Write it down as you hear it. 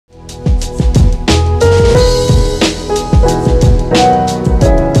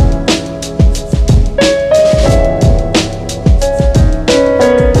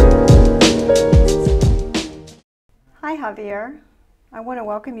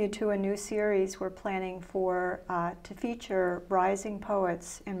welcome you to a new series we're planning for to feature rising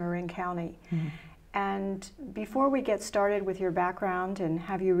poets in Marin County. Mm-hmm. And before we get started with your background and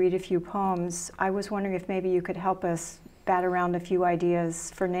have you read a few poems, I was wondering if maybe you could help us bat around a few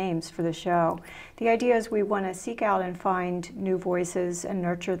ideas for names for the show. The idea is we want to seek out and find new voices and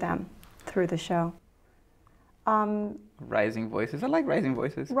nurture them through the show. Rising voices. I like rising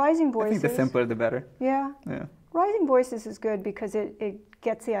voices. Rising voices. I think the simpler the better. Yeah. Yeah. Rising voices is good because it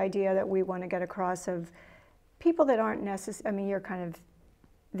gets the idea that we want to get across of people that aren't necessarily, I mean, you're kind of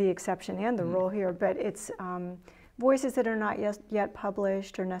the exception and the rule here, but it's voices that are not yet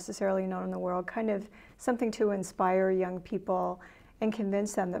published or necessarily known in the world, kind of something to inspire young people and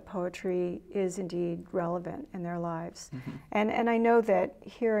convince them that poetry is indeed relevant in their lives. Mm-hmm. And I know that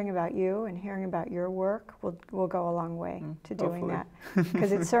hearing about you and hearing about your work will go a long way to doing that,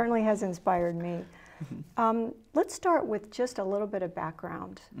 because it certainly has inspired me. Mm-hmm. Let's start with just a little bit of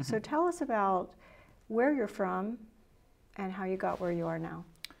background. Mm-hmm. So tell us about where you're from and how you got where you are now.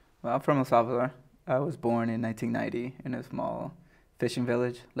 Well, I'm from El Salvador. I was born in 1990 in a small fishing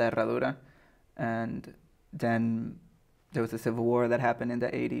village, La Herradura, and then there was a civil war that happened in the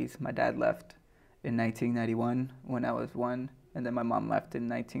 80s. My dad left in 1991 when I was 1, and then my mom left in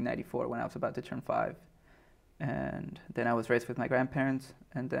 1994 when I was about to turn 5. And then I was raised with my grandparents,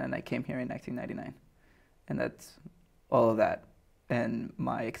 and then I came here in 1999. And that's all of that. And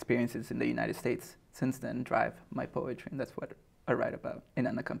my experiences in the United States since then drive my poetry, and that's what I write about in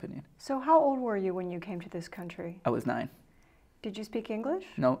Unaccompanied. So how old were you when you came to this country? I was 9. Did you speak English?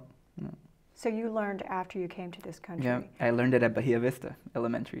 No. So you learned after you came to this country? Yeah, I learned it at Bahia Vista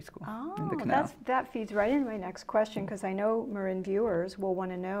Elementary School in the canal. That feeds right into my next question, because I know Marin viewers will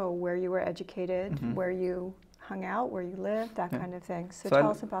want to know where you were educated, where you hung out, where you lived, that kind of thing. So tell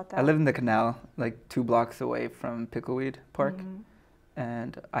us about that. I live in the canal, like 2 blocks away from Pickleweed Park.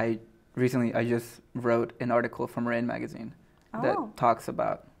 And I just wrote an article for Marin magazine that talks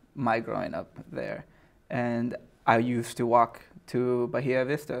about my growing up there. And I used to walk to Bahia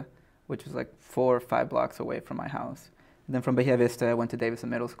Vista, which was like 4 or 5 blocks away from my house. And then from Bahia Vista, I went to Davidson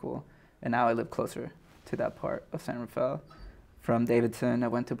Middle School, and now I live closer to that part of Stanford Fellow. From Davidson, I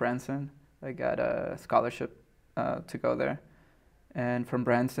went to Branson. I got a scholarship to go there. And from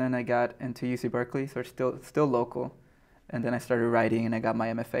Branson, I got into UC Berkeley, so it's still local. And then I started writing, and I got my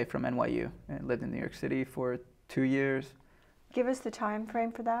MFA from NYU. And I lived in New York City for 2 years. Give us the time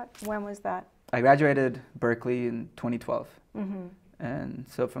frame for that. When was that? I graduated Berkeley in 2012. And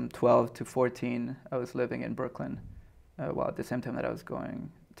so from 12 to 14, I was living in Brooklyn, while at the same time that I was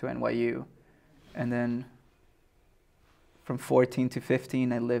going to NYU. And then from 14 to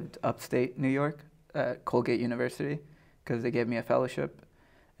 15, I lived upstate New York at Colgate University, because they gave me a fellowship.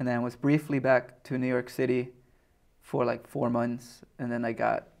 And then I was briefly back to New York City for like 4 months, and then I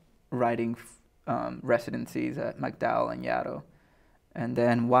got writing residencies at MacDowell and Yaddo. And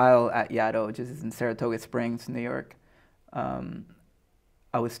then while at Yaddo, which is in Saratoga Springs, New York,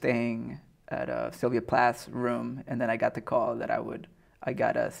 I was staying at Sylvia Plath's room, and then I got the call that I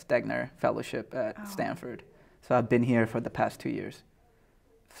got a Stegner Fellowship at Stanford. So I've been here for the past 2 years.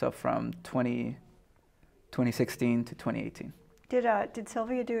 So from 2016 to 2018. Did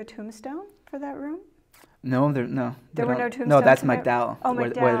Sylvia do a tombstone for that room? No, there were no tombstones. No, that's MacDowell. Oh,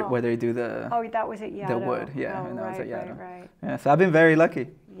 MacDowell. Where they do the. Oh, that was at Yaddo. The wood, yeah, and that was at Yaddo. Right. Yeah, so I've been very lucky.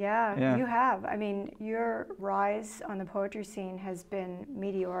 Yeah, you have. I mean, your rise on the poetry scene has been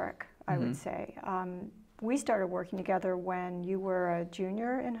meteoric, I would say. We started working together when you were a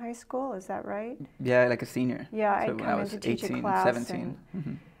junior in high school, is that right? Yeah, like a senior. Yeah, I'd come in to teach a class. 17.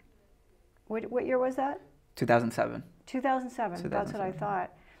 What year was that? 2007. 2007, that's what I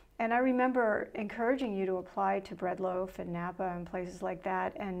thought. And I remember encouraging you to apply to Bread Loaf and Napa and places like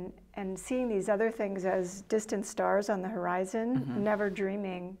that, and seeing these other things as distant stars on the horizon, never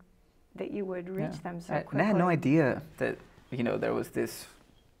dreaming that you would reach them so quickly. And I had no idea that, there was this,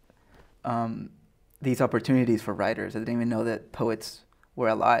 these opportunities for writers. I didn't even know that poets were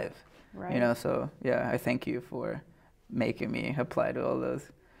alive. Right. So yeah, I thank you for making me apply to all those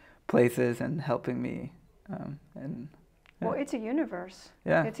places and helping me. Well, it's a universe.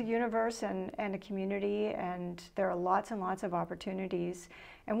 Yeah. It's a universe and a community, and there are lots and lots of opportunities.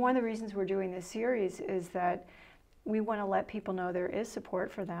 And one of the reasons we're doing this series is that we want to let people know there is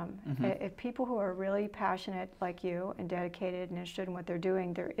support for them. If people who are really passionate like you and dedicated and interested in what they're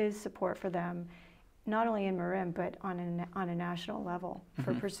doing, there is support for them, not only in Marin, but on a national level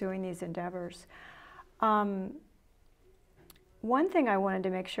for pursuing these endeavors. One thing I wanted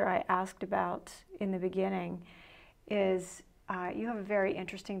to make sure I asked about in the beginning is you have a very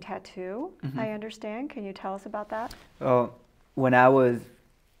interesting tattoo, I understand. Can you tell us about that? Well, when I was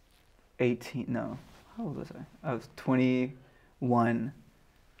 18, no, how old was I? I was 21.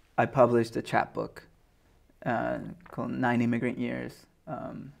 I published a chapbook called 9 Immigrant Years,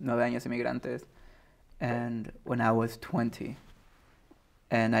 9 años inmigrantes, and when I was 20.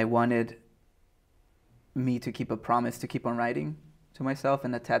 And I wanted me to keep a promise to keep on writing to myself,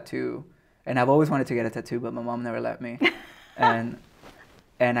 and a tattoo. And I've always wanted to get a tattoo, but my mom never let me. and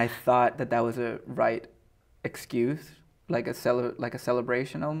I thought that that was a right excuse, like a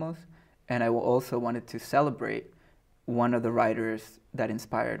celebration almost. And I also wanted to celebrate one of the writers that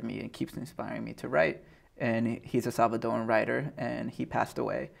inspired me and keeps inspiring me to write. And he's a Salvadoran writer, and he passed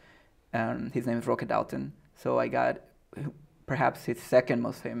away. His name is Roque Dalton. So I got perhaps his second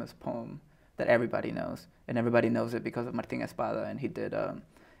most famous poem that everybody knows. And everybody knows it because of Martín Espada. And he did an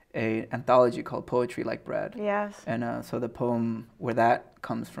anthology called Poetry Like Bread. Yes. And so the poem where that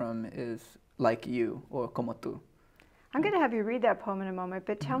comes from is Like You, or Como Tú. I'm going to have you read that poem in a moment,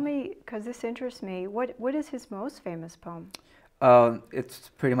 but tell me, because this interests me, what is his most famous poem? It's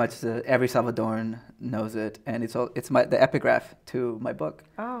pretty much every Salvadoran knows it, and it's the epigraph to my book.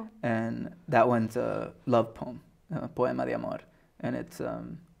 Oh. And that one's a love poem, Poema de Amor, and it's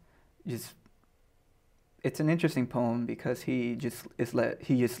an interesting poem because he just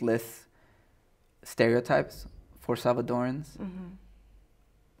lists stereotypes for Salvadorans,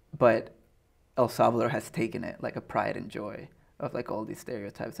 but El Salvador has taken it like a pride and joy of like all these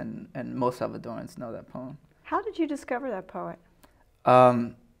stereotypes, and most Salvadorans know that poem. How did you discover that poet?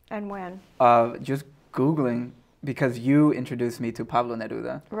 And when? Just Googling, because you introduced me to Pablo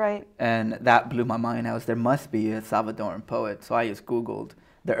Neruda. Right. And that blew my mind. There must be a Salvadoran poet. So I just Googled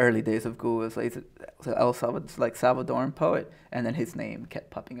the early days of Google. It's like Salvadoran poet. And then his name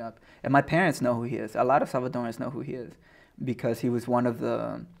kept popping up. And my parents know who he is. A lot of Salvadorans know who he is because he was one of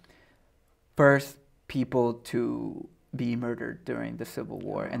the first people to be murdered during the Civil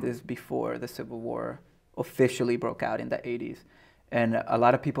War. And this is before the Civil War officially broke out in the 80s. And a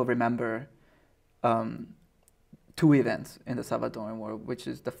lot of people remember two events in the Salvadoran War, which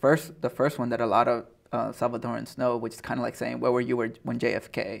is the first one that a lot of Salvadorans know, which is kind of like saying, where were you when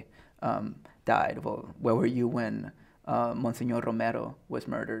JFK died? Well, where were you when Monsignor Romero was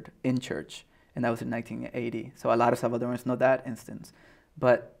murdered in church? And that was in 1980. So a lot of Salvadorans know that instance.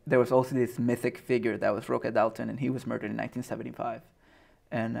 But there was also this mythic figure that was Roque Dalton, and he was murdered in 1975.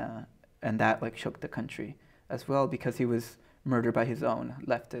 And that like shook the country as well because he was murdered by his own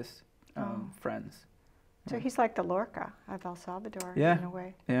leftist friends. So he's like the Lorca of El Salvador in a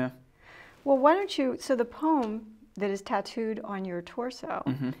way. Yeah. Well, why don't you, so the poem that is tattooed on your torso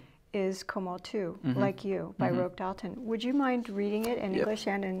is Como Tú, Like You, by Roque Dalton. Would you mind reading it in English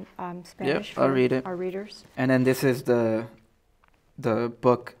and in Spanish I'll read it. Our readers? And then this is the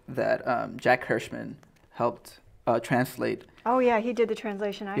book that Jack Hirschman helped translate. Oh yeah, he did the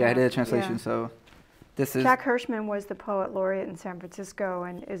translation. I did the translation. Yeah. So this is Jack Hirschman was the poet laureate in San Francisco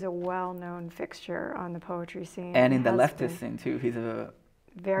and is a well-known fixture on the poetry scene. And in the leftist scene too. He's a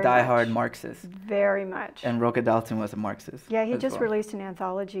diehard Marxist. Very much. And Roque Dalton was a Marxist. Yeah, he just released an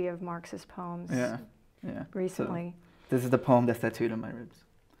anthology of Marxist poems. Yeah. Recently. So this is the poem that's tattooed on my ribs.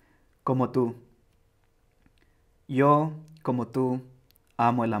 Como tú. Yo, como tú,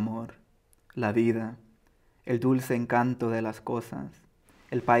 amo el amor, la vida, el dulce encanto de las cosas,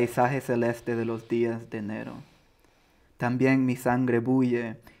 el paisaje celeste de los días de enero. También mi sangre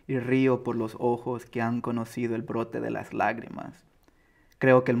bulle y río por los ojos que han conocido el brote de las lágrimas.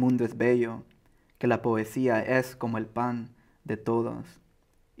 Creo que el mundo es bello, que la poesía es como el pan de todos,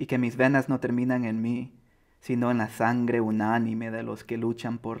 y que mis venas no terminan en mí, sino en la sangre unánime de los que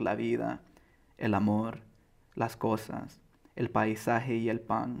luchan por la vida, el amor, las cosas, el paisaje y el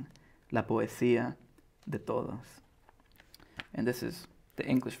pan, la poesía de todos. And this is the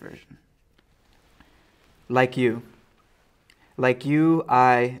English version. Like you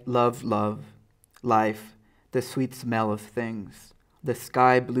I love life, the sweet smell of things, the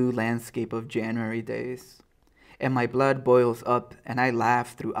sky blue landscape of January days. And my blood boils up and I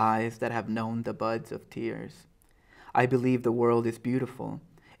laugh through eyes that have known the buds of tears. I believe the world is beautiful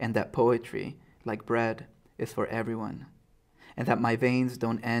and that poetry, like bread, is for everyone. And that my veins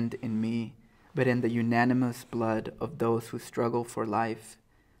don't end in me, but in the unanimous blood of those who struggle for life,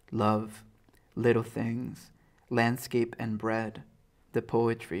 love, little things, landscape and bread, the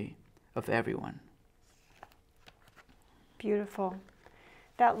poetry of everyone. Beautiful.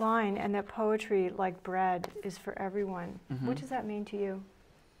 That line, and that poetry like bread is for everyone. What does that mean to you?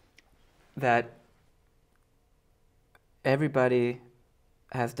 That everybody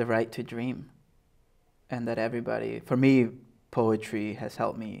has the right to dream. And that everybody, for me, poetry has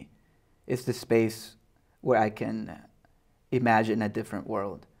helped me. It's the space where I can imagine a different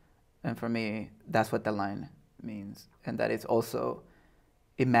world. And for me, that's what the line means. And that it's also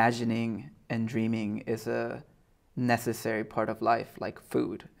imagining and dreaming is a necessary part of life, like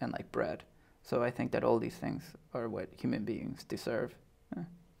food and like bread. So I think that all these things are what human beings deserve. Yeah.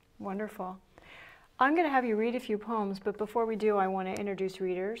 Wonderful. I'm going to have you read a few poems, but before we do, I want to introduce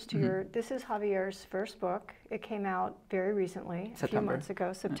readers to your, this is Javier's first book. It came out very recently, a few months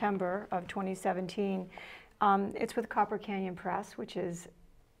ago, September of 2017. It's with Copper Canyon Press, which is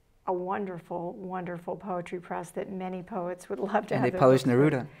a wonderful, wonderful poetry press that many poets would love to have. And they published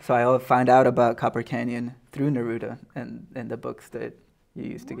Neruda. So I found out about Copper Canyon through Neruda and the books that you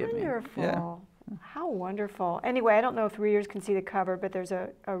used to give me. Wonderful. Yeah. How wonderful. Anyway, I don't know if readers can see the cover, but there's a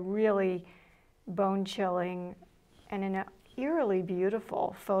really bone-chilling and an eerily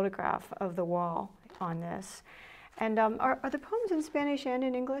beautiful photograph of the wall on this. And are the poems in Spanish and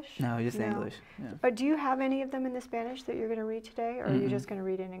in English? No, just English. Yeah. But do you have any of them in the Spanish that you're going to read today, or are you just going to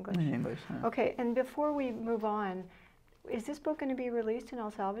read in English? In English. Yeah. Okay, and before we move on, is this book going to be released in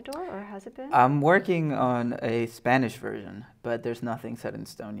El Salvador, or has it been? I'm working on a Spanish version, but there's nothing set in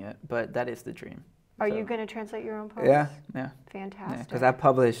stone yet. But that is the dream. Are you going to translate your own poems? Yeah, yeah. Fantastic. Because I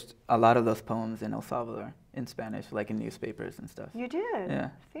published a lot of those poems in El Salvador in Spanish, like in newspapers and stuff. You did? Yeah.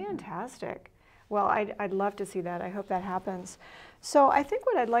 Fantastic. Well, I'd love to see that. I hope that happens. So I think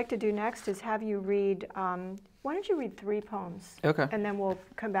what I'd like to do next is have you read, why don't you read 3 poems? Okay. And then we'll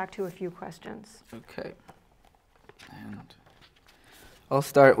come back to a few questions. Okay. And I'll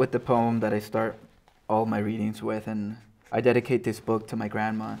start with the poem that I start all my readings with, and I dedicate this book to my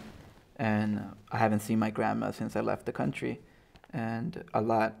grandma. And I haven't seen my grandma since I left the country. And a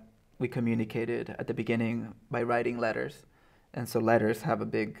lot we communicated at the beginning by writing letters. And so letters have a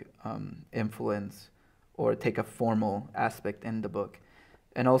big influence or take a formal aspect in the book.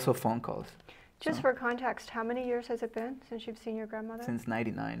 And also phone calls. Just for context, how many years has it been since you've seen your grandmother? Since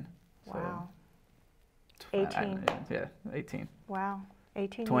 99. Wow. So 18. Yeah, 18. Wow,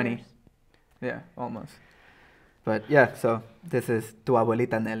 18 20. years. Yeah, almost. But yeah, so this is Tu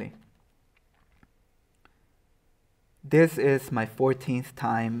Abuelita Nelly. This is my 14th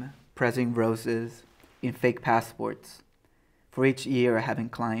time pressing roses in fake passports for each year I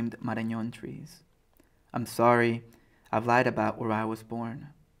haven't climbed marañón trees. I'm sorry, I've lied about where I was born.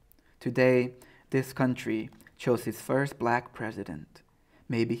 Today, this country chose its first black president.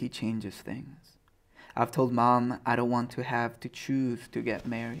 Maybe he changes things. I've told Mom I don't want to have to choose to get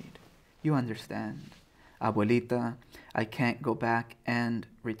married. You understand. Abuelita, I can't go back and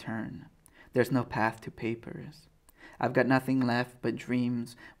return. There's no path to papers. I've got nothing left but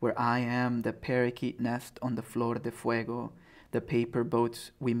dreams where I am the parakeet nest on the Flor de Fuego, the paper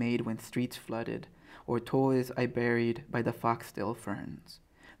boats we made when streets flooded, or toys I buried by the foxtail ferns.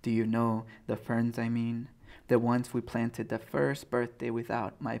 Do you know the ferns I mean? The ones we planted the first birthday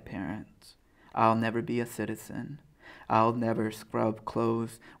without my parents. I'll never be a citizen. I'll never scrub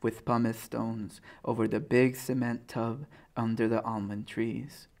clothes with pumice stones over the big cement tub under the almond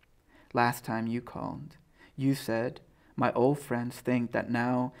trees. Last time you called, you said, my old friends think that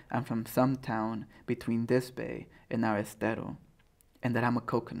now I'm from some town between this bay and our estero, and that I'm a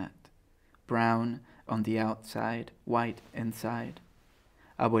coconut, brown on the outside, white inside.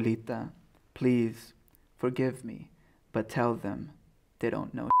 Abuelita, please forgive me, but tell them they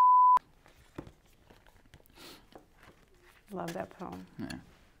don't know. Love that poem.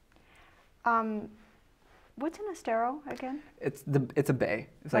 Yeah. What's an estero again? It's a bay.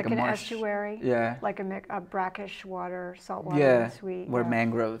 It's like a an marsh. estuary? Yeah. Like a brackish water, salt water, Yeah, and sweet. where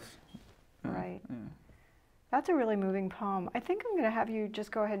mangroves. Right. Yeah. That's a really moving poem. I think I'm going to have you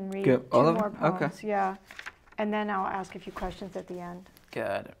just go ahead and read Good. 2 All of more them? poems. Okay. Yeah. And then I'll ask a few questions at the end.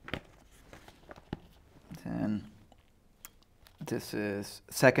 Got it. Then this is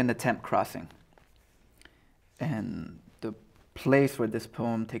Second Attempt Crossing. And the place where this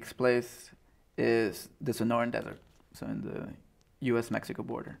poem takes place is the Sonoran Desert, so in the U.S.-Mexico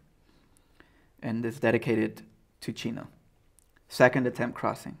border. And it's dedicated to Chino. Second Attempt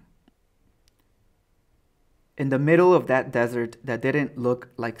Crossing. In the middle of that desert that didn't look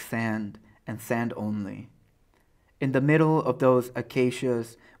like sand and sand only, in the middle of those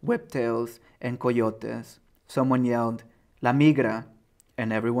acacias, whiptails, and coyotes, someone yelled, La migra,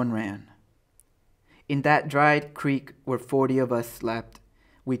 and everyone ran. In that dried creek where 40 of us slept,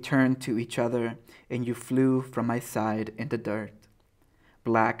 we turned to each other, and you flew from my side in the dirt.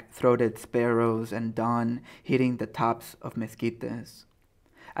 Black-throated sparrows and dawn hitting the tops of mesquites.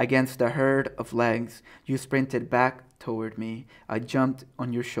 Against a herd of legs, you sprinted back toward me. I jumped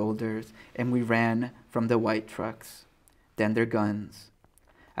on your shoulders, and we ran from the white trucks. Then their guns.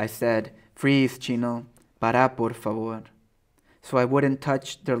 I said, freeze, Chino, para por favor. So I wouldn't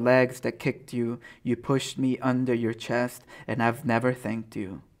touch their legs that kicked you. You pushed me under your chest, and I've never thanked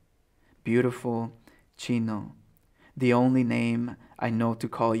you. Beautiful Chino, the only name I know to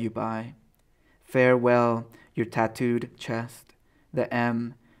call you by. Farewell, your tattooed chest, the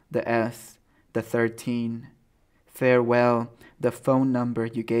M, the S, the 13. Farewell, the phone number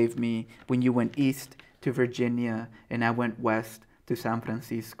you gave me when you went east to Virginia and I went west to San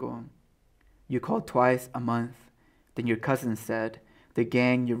Francisco. You called twice a month. Then your cousin said the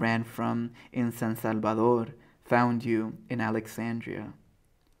gang you ran from in San Salvador found you in Alexandria.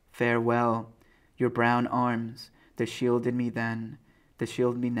 Farewell, your brown arms that shielded me then, that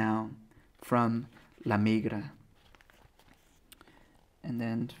shield me now, from La Migra. And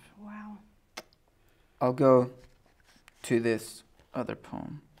then Wow. I'll go to this other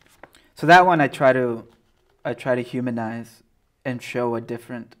poem. So that one I try to humanize and show a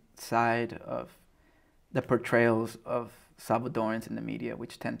different side of the portrayals of Salvadorans in the media,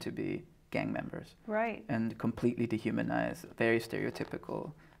 which tend to be gang members. Right. And completely dehumanize, very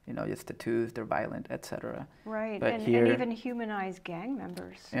stereotypical, just tattoos, they're violent, etc. Right, But and here, even humanize gang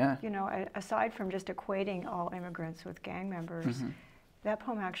members. Yeah. Aside from just equating all immigrants with gang members, that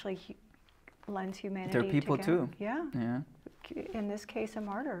poem actually lends humanity they're people to too. Yeah. Yeah. In this case, a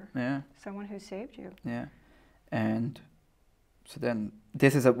martyr. Yeah. Someone who saved you. Yeah. And so then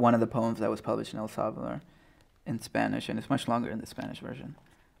this is one of the poems that was published in El Salvador in Spanish, and it's much longer in the Spanish version.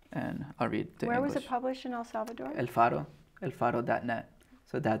 And I'll read the Where English. was it published in El Salvador? El Faro, elfaro.net.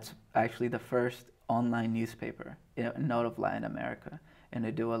 So that's actually the first online newspaper in all of Latin America. And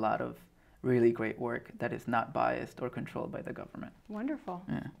they do a lot of really great work that is not biased or controlled by the government. Wonderful.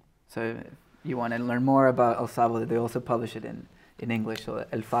 Yeah. So if you want to learn more about El Salvador, they also publish it in English, so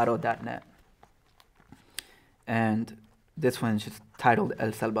elfaro.net. And this one is just titled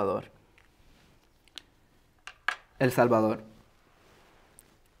El Salvador. El Salvador.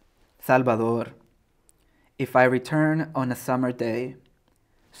 Salvador, if I return on a summer day,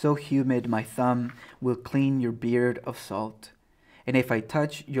 so humid my thumb will clean your beard of salt, and if I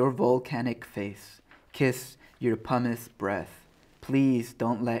touch your volcanic face, kiss your pumice breath, please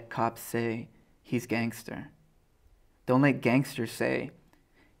don't let cops say he's gangster. Don't let gangsters say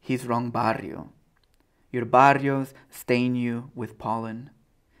he's wrong barrio. Your barrios stain you with pollen.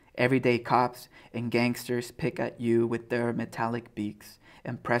 Everyday cops and gangsters pick at you with their metallic beaks,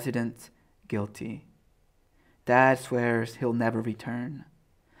 and presidents guilty. Dad swears he'll never return.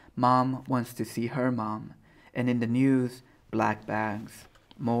 Mom wants to see her mom, and in the news, black bags.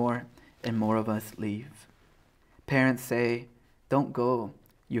 More and more of us leave. Parents say, don't go,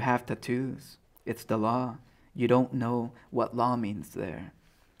 you have tattoos. It's the law. You don't know what law means there.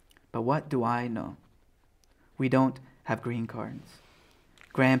 But what do I know? We don't have green cards.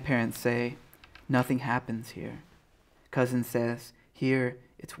 Grandparents say, nothing happens here. Cousin says, here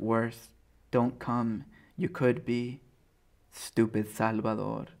it's worse. Don't come, you could be. Stupid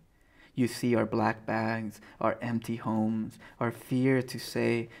Salvador. You see our black bags, our empty homes, our fear to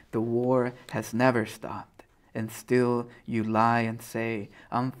say the war has never stopped. And still you lie and say,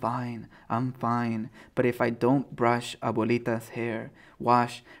 I'm fine. But if I don't brush Abuelita's hair,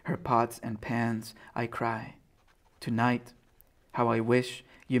 wash her pots and pans, I cry. Tonight, how I wish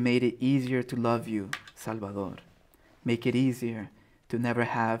you made it easier to love you, Salvador. Make it easier to never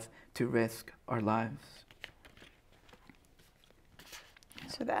have to risk our lives.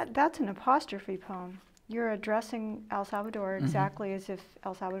 So that's an apostrophe poem. You're addressing El Salvador exactly as if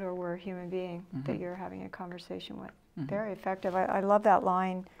El Salvador were a human being that you're having a conversation with. Very effective. I love that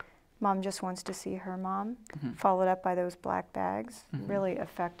line, Mom just wants to see her mom, followed up by those black bags. Really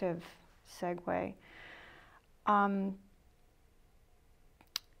effective segue.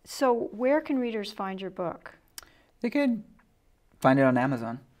 So where can readers find your book? They could find it on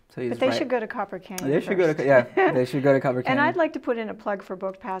Amazon. So But they should go to Copper Canyon They should go to they should go to Copper Canyon. And I'd like to put in a plug for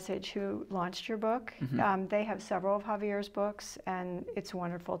Book Passage, who launched your book. They have several of Javier's books, and it's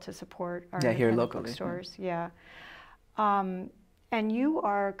wonderful to support our here independent locally, bookstores. And you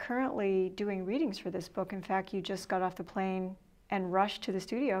are currently doing readings for this book. In fact, you just got off the plane and rushed to the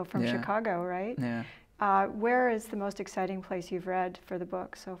studio from Chicago, right? Yeah. Where is the most exciting place you've read for the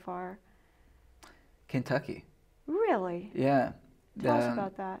book so far? Kentucky. Really? Yeah. Tell us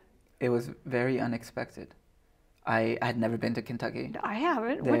about that. It was very unexpected. I had never been to Kentucky. I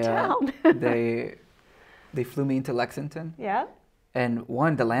haven't. What town? They flew me into Lexington. Yeah. And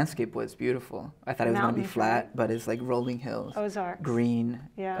the landscape was beautiful. I thought it was going to be flat, but it's like rolling hills. Ozarks. Green.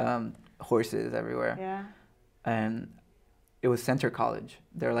 Yeah. Horses everywhere. Yeah. And it was Center College.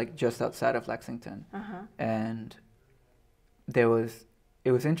 They're like just outside of Lexington. And it was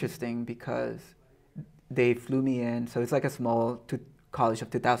interesting because they flew me in. So it's like a small college of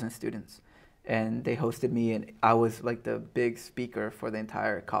 2,000 students. And they hosted me, and I was like the big speaker for the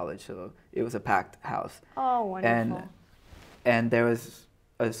entire college. So it was a packed house. Oh, wonderful. And there was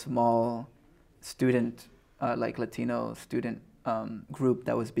a small student, like Latino student group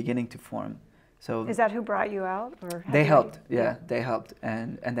that was beginning to form. So is that who brought you out? Or they helped, yeah, they helped.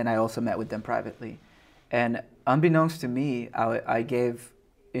 And then I also met with them privately. And unbeknownst to me, I gave,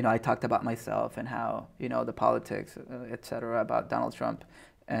 I talked about myself and how, the politics, et cetera, about Donald Trump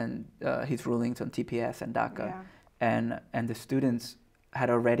and his rulings on TPS and DACA. Yeah. And the students had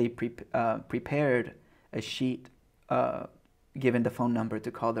already prepared a sheet given the phone number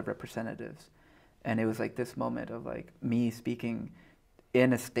to call the representatives. And it was like this moment of like me speaking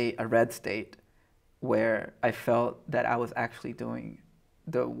in a red state, where I felt that I was actually doing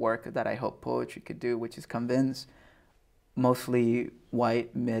the work that I hope poetry could do, which is convince mostly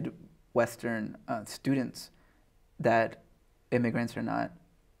white, Midwestern students that immigrants are not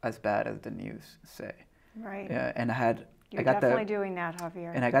as bad as the news say. Right. Yeah, and You're definitely doing that,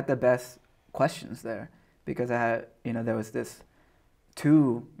 Javier. And I got the best questions there, because I had, there was this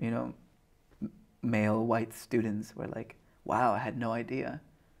two, male white students were like, wow, I had no idea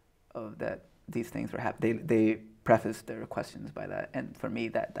of that these things were happening. They prefaced their questions by that, and for me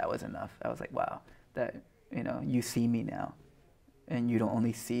that was enough. I was like, wow, that you see me now, and you don't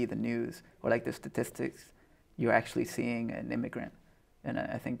only see the news or like the statistics, you're actually seeing an immigrant. And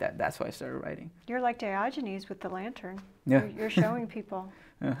I think that's why I started writing. You're like Diogenes with the lantern. Yeah. You're showing people.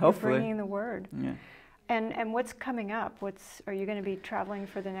 Hopefully. You're bringing the word. Yeah. And what's coming up? Are you going to be traveling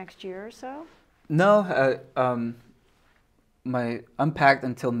for the next year or so? No, I'm packed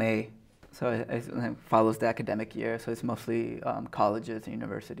until May, so it follows the academic year. So it's mostly colleges and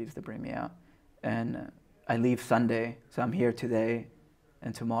universities that bring me out, and I leave Sunday. So I'm here today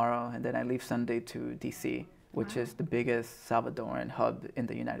and tomorrow, and then I leave Sunday to DC, which is the biggest Salvadorian hub in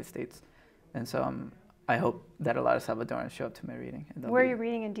the United States, and so I hope that a lot of Salvadorans show up to my reading. Where are you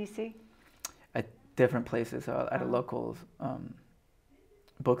reading in DC? At different places. At a local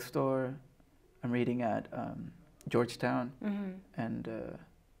bookstore. I'm reading at Georgetown, and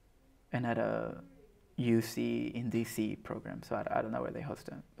at a UC in DC program. So I don't know where they host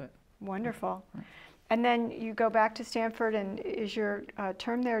it, but wonderful. And then you go back to Stanford, and is your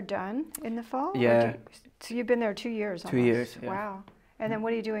term there done in the fall? Yeah. So you've been there 2 years almost. 2 years, yeah. Wow. And then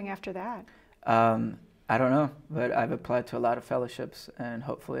what are you doing after that? I don't know, but I've applied to a lot of fellowships, and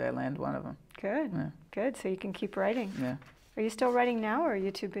hopefully I land one of them. Good, good. So you can keep writing. Yeah. Are you still writing now, or are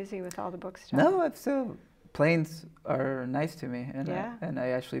you too busy with all the book stuff? No, I'm still. Planes are nice to me, and yeah. I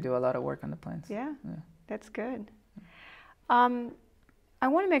actually do a lot of work on the planes. Yeah, that's good. I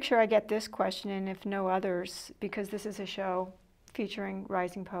want to make sure I get this question in, if no others, because this is a show featuring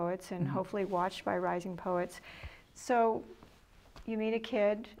rising poets and hopefully watched by rising poets. So you meet a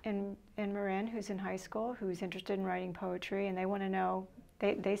kid in Marin who's in high school, who's interested in writing poetry, and they want to know,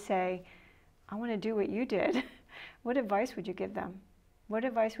 they say, I want to do what you did. What advice would you give them? What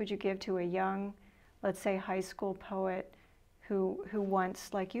advice would you give to a young, let's say, high school poet who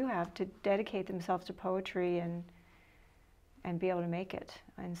wants, like you have, to dedicate themselves to poetry and be able to make it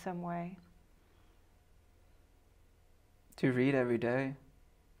in some way? To read every day,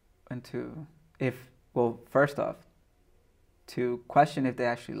 and first off, to question if they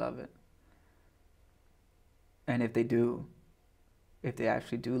actually love it. And if they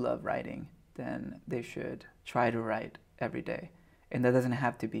actually do love writing, then they should try to write every day. And that doesn't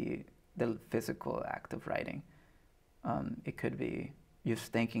have to be the physical act of writing. It could be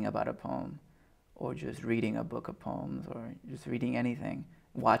just thinking about a poem, or just reading a book of poems, or just reading anything,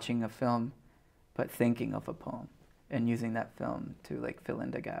 watching a film, but thinking of a poem and using that film to like fill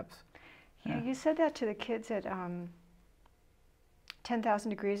in the gaps. Yeah, you said that to the kids at 10,000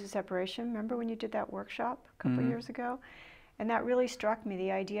 Degrees of Separation. Remember when you did that workshop a couple years ago? And that really struck me,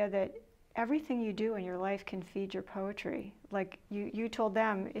 the idea that everything you do in your life can feed your poetry. Like you told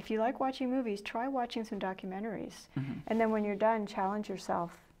them, if you like watching movies, try watching some documentaries. And then when you're done, challenge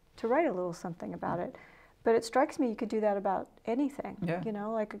yourself to write a little something about it. But it strikes me you could do that about anything. Yeah. You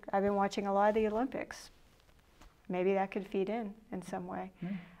know, like I've been watching a lot of the Olympics. Maybe that could feed in some way.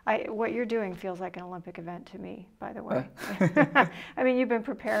 What you're doing feels like an Olympic event to me, by the way. I mean, you've been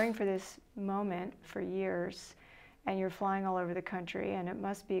preparing for this moment for years, and you're flying all over the country, and it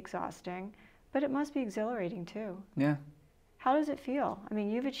must be exhausting, but it must be exhilarating too. Yeah. How does it feel? I mean,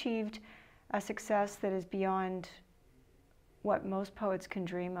 you've achieved a success that is beyond what most poets can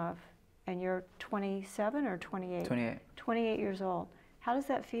dream of, and you're 27 or 28? 28. 28 years old. How does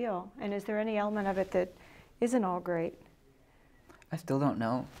that feel? And is there any element of it that isn't all great? I still don't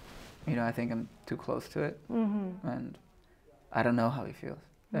know. you know, I think I'm too close to it, and I don't know how he feels.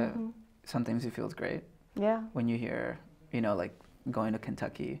 Sometimes he feels great. Yeah. When you hear, you know, like going to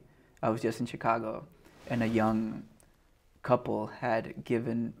Kentucky. I was just in Chicago, and a young couple had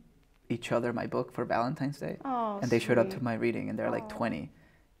given each other my book for Valentine's Day, and they showed up to my reading, and they're like 20,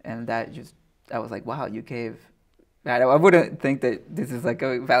 and I was like, wow, you gave. I wouldn't think that this is like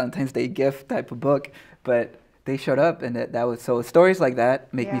a Valentine's Day gift type of book, but they showed up, and that was so. Stories like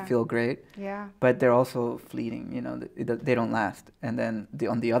that make me feel great. Yeah. But they're also fleeting. You know, they don't last. And then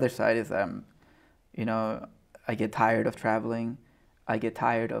on the other side is, you know, I get tired of traveling. I get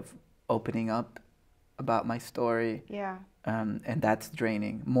tired of opening up about my story. Yeah. And that's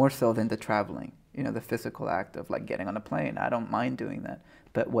draining more so than the traveling. You know, the physical act of like getting on a plane. I don't mind doing that.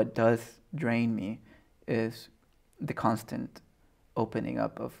 But what does drain me is the constant opening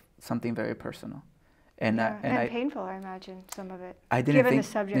up of something very personal. And painful, I imagine, some of it. Given the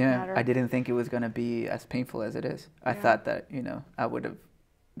subject matter. I didn't think it was going to be as painful as it is. I thought that, you know, I would have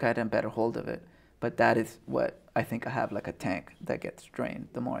gotten a better hold of it. But that is what I think I have, like a tank that gets drained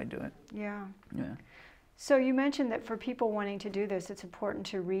the more I do it. Yeah. Yeah. So you mentioned that for people wanting to do this, it's important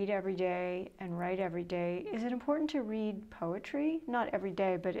to read every day and write every day. Is it important to read poetry? Not every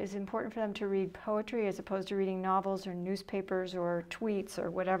day, but is it important for them to read poetry as opposed to reading novels or newspapers or tweets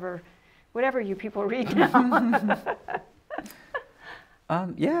or whatever you people read now?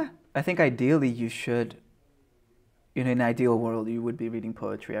 Yeah, I think ideally you should, in an ideal world, you would be reading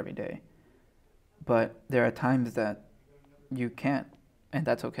poetry every day. But there are times that you can't, and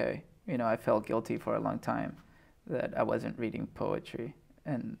that's okay. You know, I felt guilty for a long time that I wasn't reading poetry.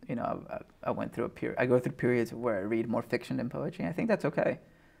 And, you know, I went through I go through periods where I read more fiction than poetry. I think that's okay.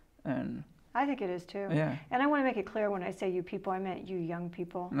 And I think it is too. Yeah. And I want to make it clear when I say you people, I meant you young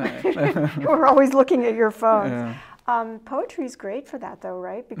people. Right. We're always looking at your phones. Yeah. Poetry is great for that though,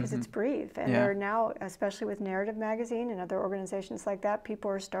 right? Because it's brief. And there are now, especially with Narrative Magazine and other organizations like that,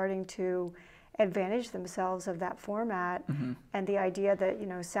 people are starting to advantage themselves of that format and the idea that, you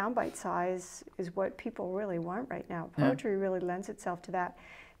know, soundbite size is what people really want right now. Poetry really lends itself to that.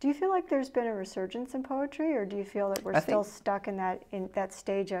 Do you feel like there's been a resurgence in poetry, or do you feel that we're still stuck in that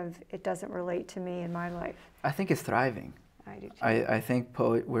stage of it doesn't relate to me in my life? I think it's thriving. I do too. I think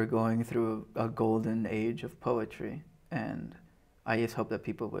we're going through a golden age of poetry, and I just hope that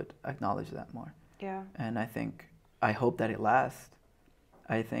people would acknowledge that more. Yeah. And I hope that it lasts.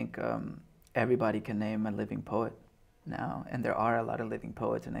 I think everybody can name a living poet now, and there are a lot of living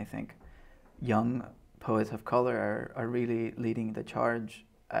poets, and I think young poets of color are really leading the charge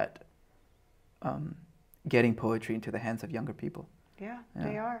at getting poetry into the hands of younger people. Yeah,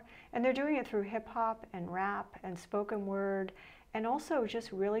 they are. And they're doing it through hip hop and rap and spoken word, and also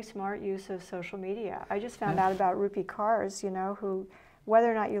just really smart use of social media. I just found out about Rupi Kaur's, you know, who, whether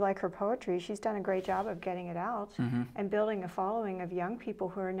or not you like her poetry, she's done a great job of getting it out and building a following of young people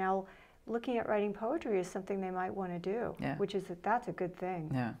who are now looking at writing poetry as something they might want to do, which is that's a good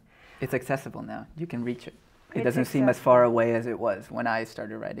thing. Yeah, it's accessible now. You can reach it. It doesn't seem as far away as it was when I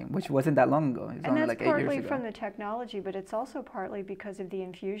started writing, which wasn't that long ago. It was only like 8 years ago. And that's partly from the technology, but it's also partly because of the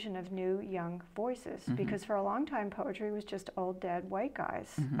infusion of new, young voices. Because for a long time, poetry was just old, dead, white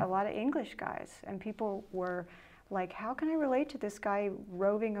guys, a lot of English guys. And people were like, how can I relate to this guy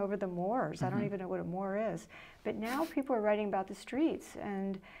roving over the moors? I don't even know what a moor is. But now people are writing about the streets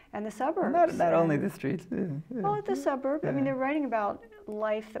and the suburbs. Not only the streets. Well, the suburb. I mean, they're writing about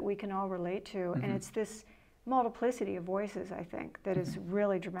life that we can all relate to. And it's this multiplicity of voices, I think, that is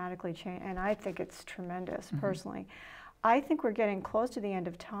really dramatically changed. And I think it's tremendous, personally. I think we're getting close to the end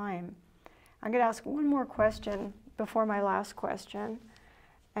of time. I'm going to ask one more question before my last question.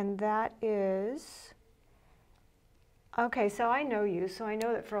 And that is... Okay, so I know you, so I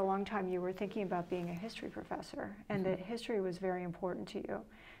know that for a long time you were thinking about being a history professor, and that history was very important to you.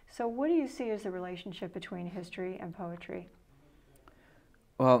 So what do you see as the relationship between history and poetry?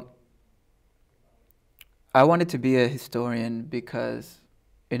 Well, I wanted to be a historian because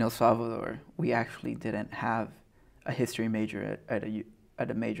in El Salvador, we actually didn't have a history major at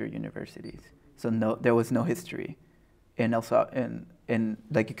a major universities. So there was no history in El Salvador,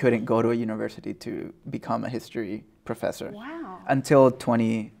 like you couldn't go to a university to become a history professor until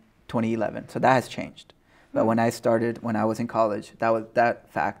 2011. So that has changed. But when I was in college, that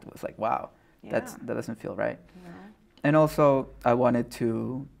fact was like, wow, that doesn't feel right. No. And also I wanted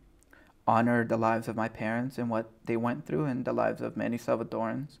to honor the lives of my parents and what they went through and the lives of many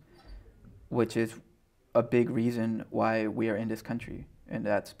Salvadorans, which is a big reason why we are in this country. And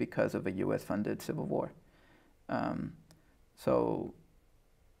that's because of a US-funded civil war. So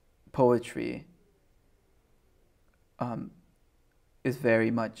poetry is very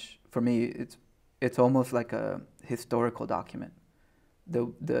much for me, it's almost like a historical document.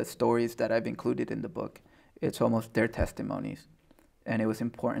 The stories that I've included in the book, it's almost their testimonies. And it was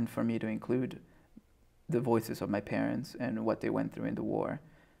important for me to include the voices of my parents and what they went through in the war,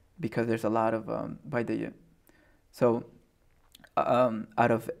 because there's a lot of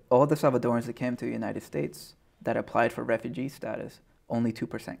out of all the Salvadorans that came to the United States that applied for refugee status, only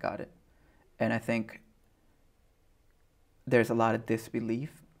 2% got it. And I think there's a lot of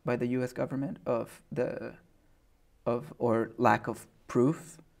disbelief by the U.S. government or lack of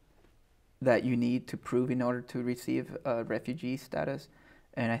proof that you need to prove in order to receive refugee status.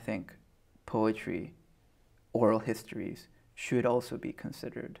 And I think poetry, oral histories should also be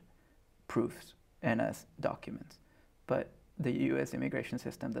considered proofs and as documents. But the U.S. immigration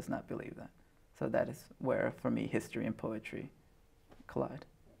system does not believe that. So that is where, for me, history and poetry collide.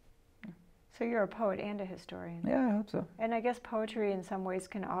 So you're a poet and a historian. Yeah, I hope so. And I guess poetry in some ways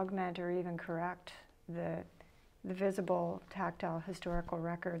can augment or even correct the visible, tactile, historical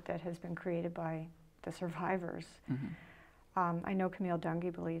record that has been created by the survivors. Mm-hmm. I know Camille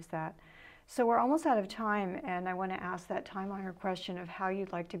Dungy believes that. So we're almost out of time, and I want to ask that time-honored question of how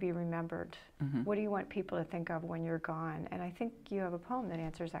you'd like to be remembered. Mm-hmm. What do you want people to think of when you're gone? And I think you have a poem that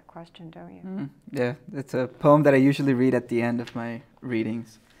answers that question, don't you? Mm-hmm. Yeah, it's a poem that I usually read at the end of my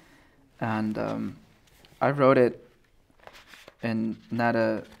readings. And I wrote it in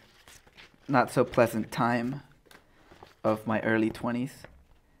not so pleasant time of my early 20s.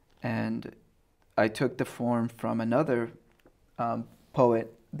 And I took the form from another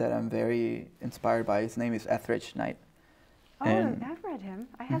poet that I'm very inspired by. His name is Etheridge Knight. Oh, I've read him.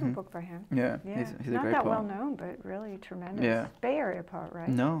 I have a book by him. Yeah, he's a Not great that poet. well known, but really tremendous. Yeah. Bay Area poet, right?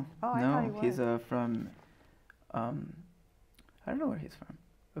 No, Oh, I no, thought he was. he's from, I don't know where he's from,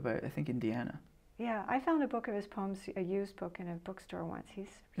 but I think Indiana. Yeah, I found a book of his poems, a used book in a bookstore once.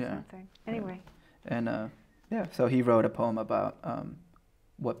 He's something. Anyway. And so he wrote a poem about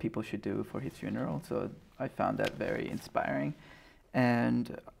what people should do for his funeral. So I found that very inspiring.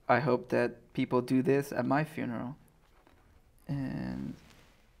 And I hope that people do this at my funeral. And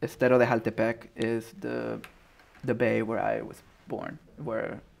Estero de Jaltepec is the bay where I was born,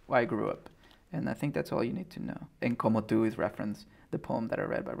 where I grew up. And I think that's all you need to know. And Como Tu is reference the poem that I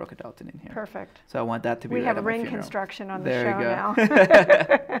read by Roca Dalton in here. Perfect. So I want that to be We read have at my ring funeral. construction on the There show you now.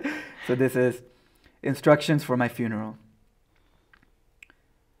 go. So this is instructions for my funeral.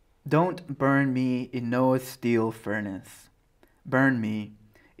 Don't burn me in no steel furnace. Burn me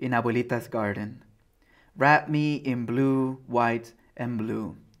in Abuelita's garden. Wrap me in blue, white, and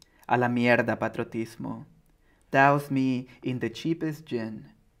blue. A la mierda patriotismo. Douse me in the cheapest gin.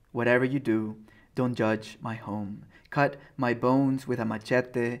 Whatever you do, don't judge my home. Cut my bones with a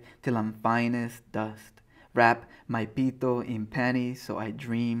machete till I'm fine as dust. Wrap my pito in pennies so I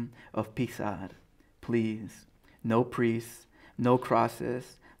dream of pisar. Please, no priests, no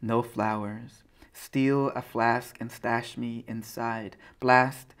crosses, no flowers. Steal a flask and stash me inside.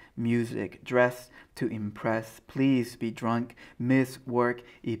 Blast music, dress to impress. Please be drunk, miss work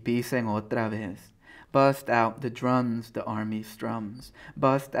y pisen otra vez. Bust out the drums the army strums.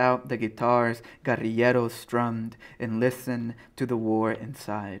 Bust out the guitars guerrilleros strummed, and listen to the war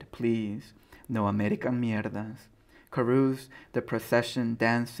inside. Please, no American mierdas. Carouse the procession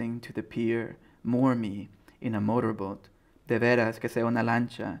dancing to the pier. Moor me in a motorboat. De veras que sea una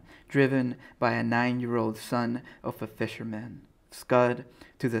lancha, driven by a 9-year-old son of a fisherman. Scud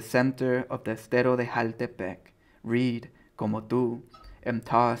to the center of the Estero de Jaltepec. Read Como Tu, and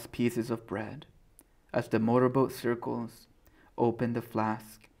toss pieces of bread. As the motorboat circles, open the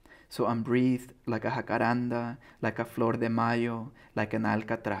flask, so I'm breathed like a jacaranda, like a flor de mayo, like an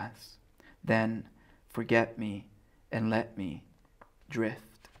alcatraz. Then forget me and let me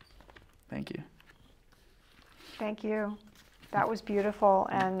drift. Thank you. Thank you. That was beautiful,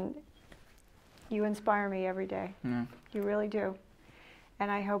 and you inspire me every day. Yeah. You really do. And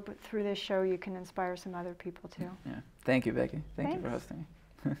I hope through this show you can inspire some other people too. Yeah. Thank you, Becky. Thank you for Thanks. hosting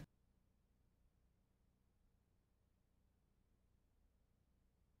me.